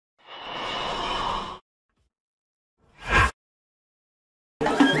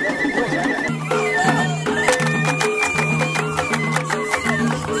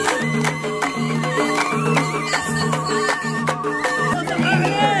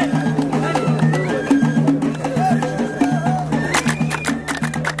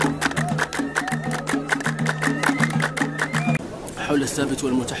الثابت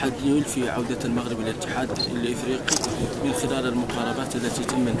والمتحدي في عودة المغرب إلى الاتحاد الإفريقي من خلال المقاربات التي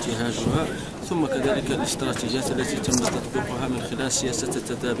تم انتهاجها، ثم كذلك الاستراتيجيات التي تم تطبيقها من خلال سياسة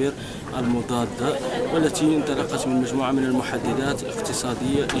التدابير المضادة، والتي انطلقت من مجموعة من المحددات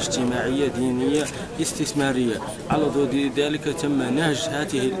اقتصادية، اجتماعية، دينية، استثمارية. على ضوء ذلك تم نهج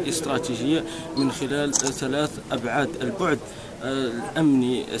هذه الاستراتيجية من خلال 3 أبعاد: البعد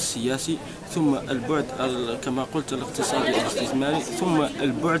الأمني السياسي، ثم البعد كما قلت الاقتصادي الاستثماري، ثم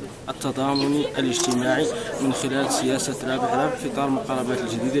البعد التضامني الاجتماعي من خلال سياسة رابح رابح في إطار المقاربات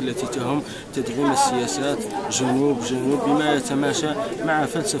الجديدة التي تهم تدعيم السياسات جنوب جنوب بما يتماشى مع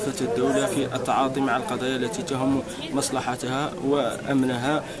فلسفة الدولة في التعاطي مع القضايا التي تهم مصلحتها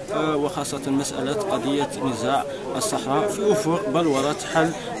وأمنها، وخاصة مسألة قضية نزاع الصحراء في أفق بلورة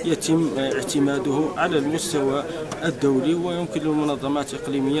حل يتم اعتماده على المستوى الدولي، ويمكن للمنظمات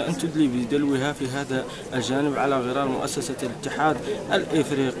الإقليمية أن تدلي بدلوها في هذا الجانب على غرار مؤسسة الاتحاد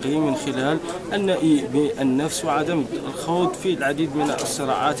الإفريقي من خلال النأي بالنفس وعدم الخوض في العديد من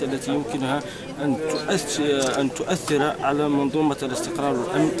الصراعات التي يمكنها أن تؤثر على منظومة الاستقرار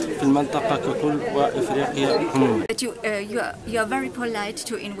والأمن في المنطقة ككل وإفريقيا عموما. You are very polite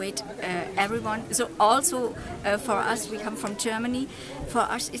to invite everyone. So also for us, we come from Germany. For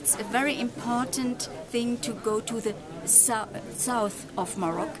us, it's a very important thing to go to the south of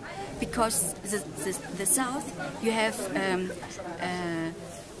Morocco, because the south you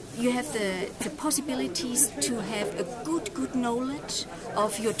have the possibilities to have a good knowledge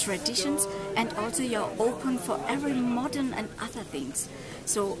of your traditions, and also you're open for every modern and other things.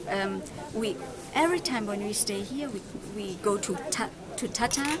 So every time when we stay here, we go to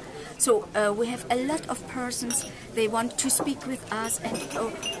Tata. So we have a lot of persons. They want to speak with us, and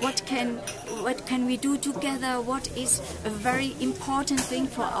what can we do together? What is a very important thing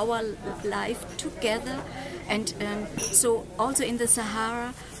for our life together? And so also in the Sahara,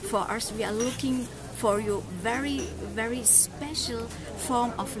 for us, we are looking for your very special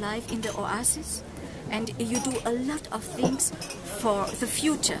form of life in the oasis. And you do a lot of things for the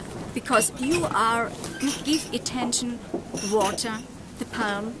future, because you give attention, water, the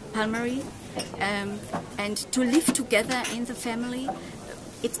palmery, and to live together in the family.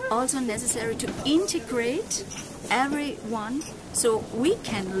 It's also necessary to integrate everyone, so we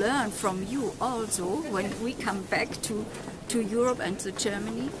can learn from you also when we come back to Europe and to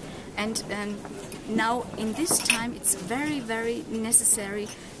Germany. And now in this time it's very necessary,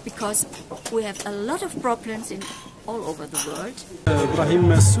 because we have a lot of problems in all over the world. إبراهيم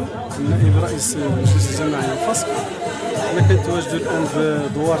ماسو، نائب رئيس مجلس الجماعي الفصل. أنا كنتواجد الآن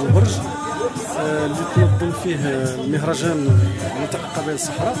بدوار البرج اللي تنظم فيه مهرجان ملتقى قبائل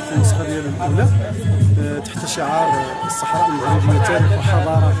الصحراء في النسخة ديالو الأولى، تحت شعار الصحراء المغربية تاريخ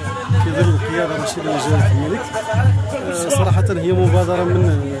وحضارة في ظل القيادة الرشيدة لجلالة الملك. صراحة هي مبادرة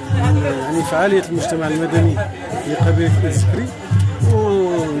من يعني فعالية المجتمع المدني لقبيلة الزكري،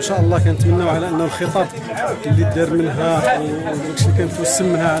 وان شاء الله كنتمناو على انه الخطط اللي دار منها وداكشي اللي كنتوسم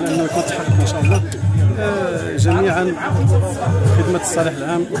منها على انه يكون تحقق ان شاء الله جميعا خدمة الصالح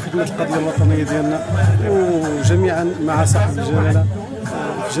العام وخدمة القضية الوطنية ديالنا، وجميعا مع صاحب الجلالة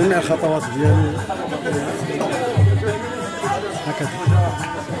في جميع الخطوات ديالو هكذا.